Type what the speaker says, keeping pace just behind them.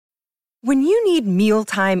When you need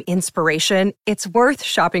mealtime inspiration, it's worth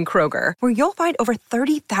shopping Kroger, where you'll find over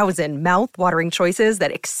 30,000 mouth-watering choices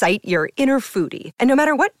that excite your inner foodie. And no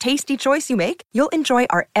matter what tasty choice you make, you'll enjoy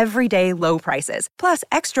our everyday low prices, plus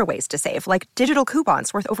extra ways to save, like digital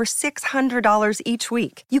coupons worth over $600 each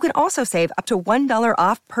week. You can also save up to $1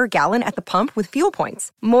 off per gallon at the pump with fuel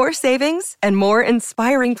points. More savings and more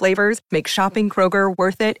inspiring flavors make shopping Kroger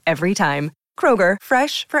worth it every time. Kroger,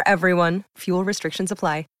 fresh for everyone. Fuel restrictions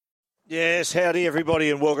apply. Yes, howdy everybody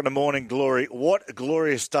and welcome to Morning Glory. What a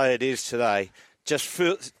glorious day it is today.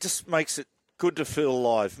 Just makes it good to feel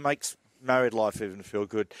alive, makes married life even feel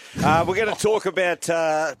good. We're going to talk about,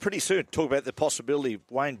 pretty soon, the possibility of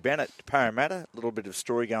Wayne Bennett to Parramatta, a little bit of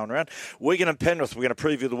story going around. Wigan and Penrith, we're going to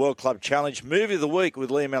preview the World Club Challenge. Movie of the Week with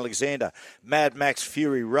Liam Alexander, Mad Max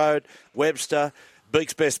Fury Road, Webster,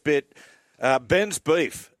 Beak's Best Bit, Ben's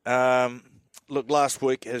Beef. Look, last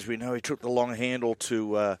week, as we know, he took the long handle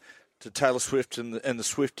to Taylor Swift and the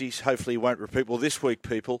Swifties. Hopefully he won't repeat. Well, this week,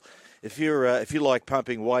 people, if you like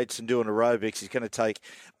pumping weights and doing aerobics, he's going to take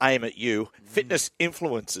aim at you. Fitness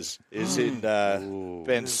Influencers is in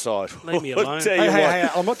Ben's side. Leave me alone. Hey,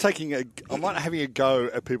 I'm not having a go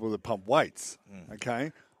at people that pump weights,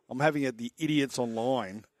 okay? I'm having it at the idiots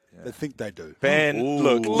online that think they do. Ben,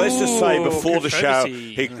 look, let's just say before the show,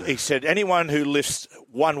 he said anyone who lifts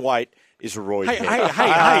one weight is a roid. Hey,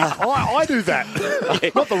 I do that.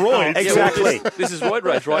 Not the roids. Exactly. This is roid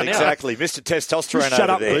rage right now. Exactly. Mr. Testosterone Shut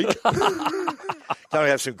over up, there. Pete. Don't we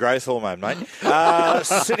have some growth hormone, mate?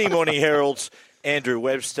 Sydney Morning Herald's Andrew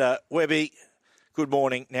Webster. Webby, good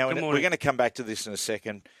morning. Now, Good morning. We're going to come back to this in a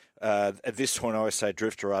second. At this point, I always say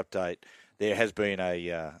Drifter update. There has been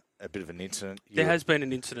a bit of an incident. There has been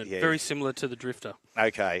an incident, Yeah. very similar to the Drifter.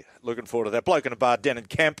 Okay, looking forward to that. Bloke in a bar, Denon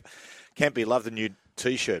Kemp. Kempy, love the new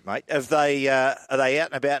T-shirt, mate. Are they out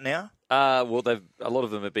and about now? Well, a lot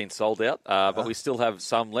of them have been sold out, but we still have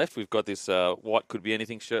some left. We've got this white could be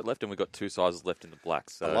anything shirt left, and we've got 2 sizes left in the black.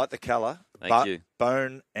 So I like the colour. Thank you.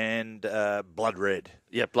 Bone and blood red.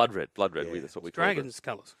 Yeah, blood red. Yeah. That's what we call Dragons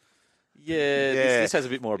colours. it. Yeah, this has a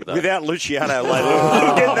bit more of that. Without Luciano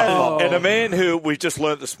later. And a man who we just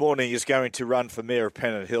learnt this morning is going to run for Mayor of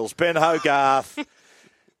Pennant Hills, Ben Hogarth.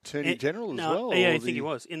 Attorney General as well. Yeah, I think he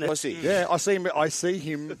was. Was he? Yeah, I see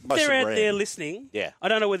him. If they're out there listening, Yeah. I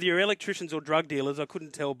don't know whether you're electricians or drug dealers. I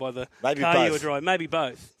couldn't tell by the Maybe car you both. were driving. Maybe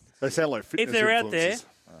both. They sound like fitness If they're out there,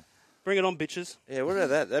 influencers. bring it on, bitches. Yeah, what about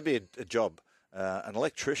that? That'd be a job. An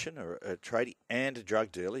electrician or a tradie and a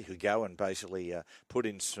drug dealer who go and basically put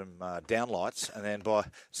in some downlights and then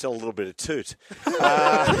sell a little bit of toot.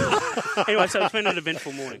 Anyway, so it's been an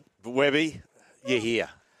eventful morning. Webby, you're here.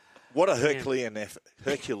 What a Herculean effort.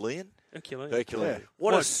 Herculean? Herculean. Herculean.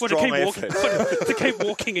 What a to strong keep effort. walking, to keep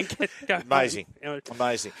walking and go. Amazing.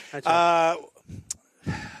 Amazing.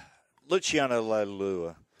 Luciano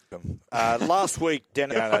Leilua. Last week,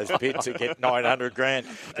 Deniano's bid to get $900,000.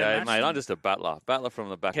 Okay, mate, I'm just a battler from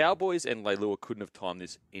the back. Cowboys and Leilua couldn't have timed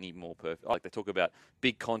this any more perfect. Like, they talk about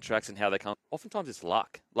big contracts and how they come. Oftentimes it's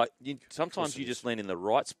luck. Like, sometimes you just land in the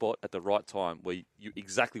right spot at the right time where you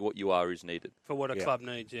exactly what you are is needed. For what a club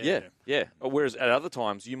needs, Yeah. Whereas at other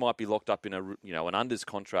times you might be locked up in an unders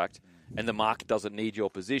contract and the market doesn't need your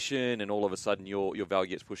position and all of a sudden your value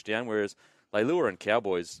gets pushed down. Whereas Leilua and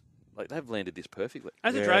Cowboys, like, they've landed this perfectly.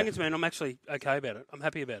 As a Dragons man, I'm actually okay about it. I'm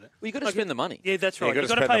happy about it. Well, you've got to spend the money. Yeah, that's Yeah, right. you've You've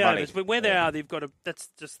got got to to spend pay the money. overs. But where they are, they've got to. That's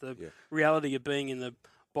just the reality of being in the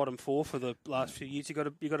bottom 4 for the last few years. You've got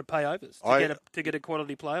to pay overs to get a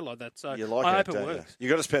quality player like that. So You like I it, hope it don't you? works. You've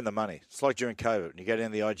got to spend the money. It's like during COVID. When you go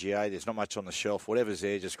down the IGA, there's not much on the shelf. Whatever's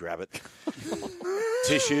there, just grab it.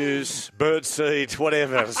 Tissues, bird seed,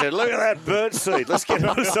 whatever. I said, look at that bird seed. Let's get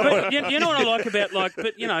on to someone. But you know what I like about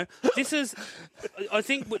this is. I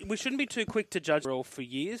think we shouldn't be too quick to judge Earl for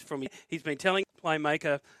years. He's been telling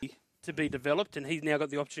playmaker to be developed, and he's now got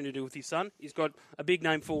the opportunity to do with his son. He's got a big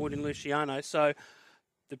name forward in Luciano, so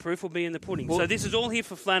the proof will be in the pudding. So this is all here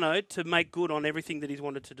for Flano to make good on everything that he's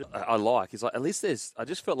wanted to do. I like. It's like, at least I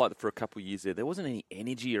just felt like for a couple of years there wasn't any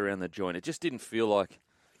energy around the joint. It just didn't feel like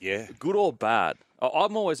good or bad.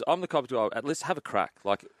 I'm the type of guy, at least have a crack.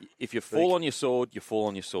 Like, if you fall on your sword, you fall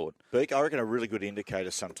on your sword. Beak, I reckon a really good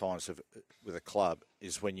indicator sometimes with a club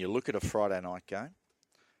is when you look at a Friday night game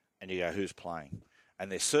and you go, who's playing?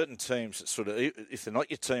 And there's certain teams that sort of, if they're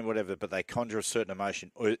not your team, whatever, but they conjure a certain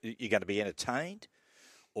emotion, or you're going to be entertained,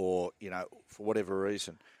 or, for whatever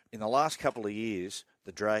reason. In the last couple of years,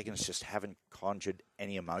 the Dragons just haven't conjured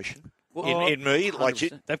any emotion. in me. Like you,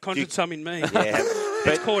 They've conjured some in me. yeah,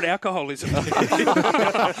 It's called alcoholism.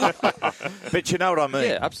 but you know what I mean.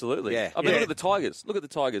 Yeah, absolutely. Yeah. I mean, Yeah. look at the Tigers. Look at the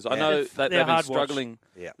Tigers. I Yeah. know They're they've been hard watch. struggling.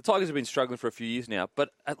 Yeah. The Tigers have been struggling for a few years now, but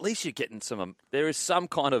at least you're getting some. There is some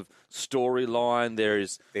kind of storyline.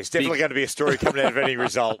 There's definitely going to be a story coming out of any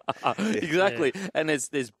result. Exactly. And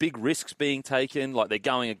there's big risks being taken. Like they're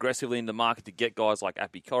going aggressively in the market to get guys like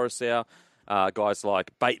Appy Coruscant, guys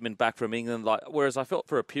like Bateman back from England. Like, whereas I felt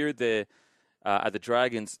for a period there at the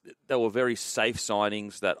Dragons, they were very safe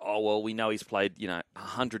signings that, we know he's played,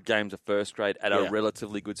 100 games of first grade at a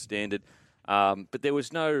relatively good standard. But there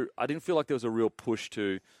was I didn't feel like there was a real push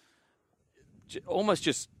to almost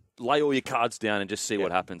just lay all your cards down and just see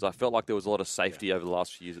what happens. I felt like there was a lot of safety over the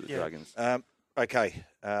last few years at the Dragons. Okay,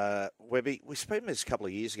 Webby, we spoke about this a couple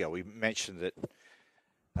of years ago. We mentioned that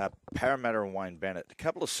Parramatta and Wayne Bennett, a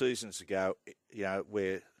couple of seasons ago,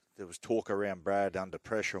 where there was talk around Brad under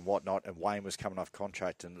pressure and whatnot, and Wayne was coming off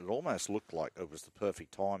contract, and it almost looked like it was the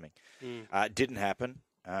perfect timing. It didn't happen,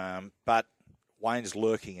 but Wayne's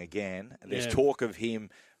lurking again, and there's talk of him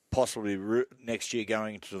possibly next year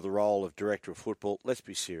going into the role of director of football. Let's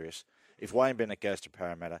be serious. If Wayne Bennett goes to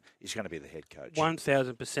Parramatta, he's going to be the head coach.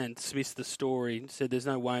 1,000% Smith's the story. Said there's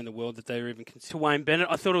no way in the world that they were even consider Wayne Bennett.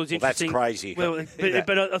 I thought it was interesting. That's crazy. Well,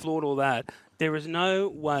 but I thought all that. There is no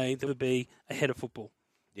way there would be a head of football.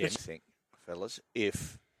 Yeah, I think, fellas,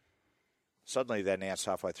 if suddenly they announce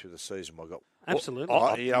halfway through the season we've got. Absolutely.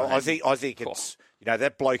 I think it's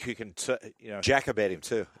that bloke who can jack about him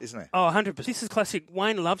too, isn't it? Oh, 100%. This is classic.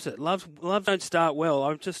 Wayne loves it. Loves don't start well.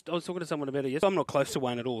 I was talking to someone about it yesterday. I'm not close to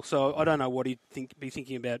Wayne at all, so I don't know what he'd be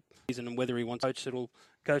thinking about season and whether he wants to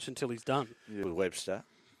coach until he's done. With Webster,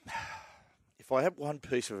 if I have one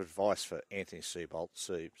piece of advice for Anthony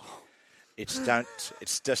Siebes,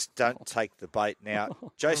 it's just don't take the bait. Now,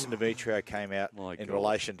 Jason Demetrio came out in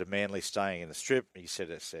relation to Manly staying in the strip. He said,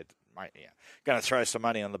 mate, going to throw some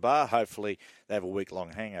money on the bar. Hopefully, they have a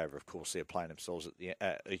week-long hangover. Of course, they're playing themselves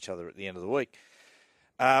at each other at the end of the week.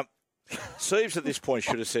 Siebes at this point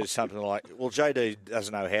should have said something like, well, JD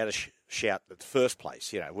doesn't know how to shout at the first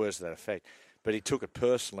place, words to that effect. But he took it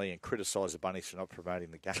personally and criticised the Bunnies for not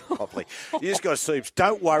promoting the game properly. You just got Siebes,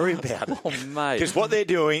 don't worry about it. Oh, mate. Because what they're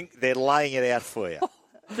doing, they're laying it out for you.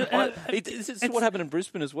 It's what happened in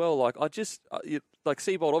Brisbane as well. Like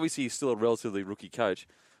Seabold, obviously he's still a relatively rookie coach,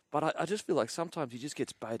 but I just feel like sometimes he just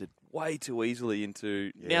gets baited way too easily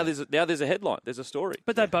into. Yeah. Now there's a headline, there's a story.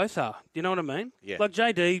 But they both are. Do you know what I mean? Yeah. Like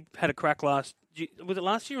JD had a crack was it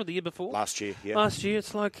last year or the year before? Last year, yeah. Last year,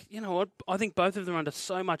 it's like, you know what? I think both of them are under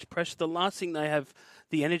so much pressure. The last thing they have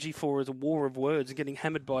the energy for is a war of words and getting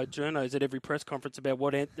hammered by journos at every press conference about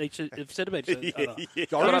what each have said about each other.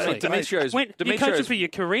 Honestly, you're coaching for your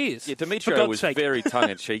careers. Yeah, Demetrio was very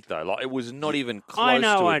tongue-in-cheek, though. Like, it was not even close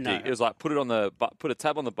to a dig. It was like, put a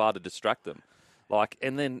tab on the bar to distract them. Like,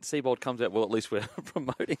 and then Seabold comes out, well, at least we're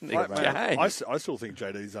promoting the game. I still think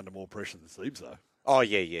JD's under more pressure than Siebes, though. Oh,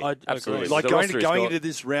 yeah. Absolutely. Like going into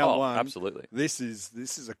this round one, absolutely. This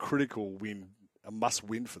is a critical win, a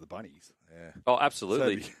must-win for the Bunnies. Yeah. Oh,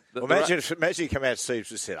 absolutely. Imagine you come out,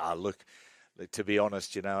 Siebes, and said, look, to be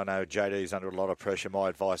honest, I know JD's under a lot of pressure. My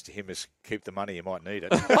advice to him is keep the money. You might need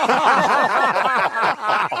it.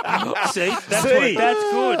 See? That's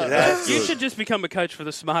good. You should just become a coach for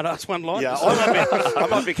the smart-ass one-liners. Yeah, I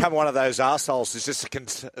might become one of those arseholes who's just a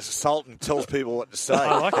consultant, tells people what to say.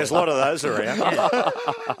 There's a lot of those around.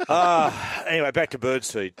 Anyway, back to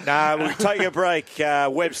birdseed. No, we'll take a break.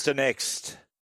 Webster next.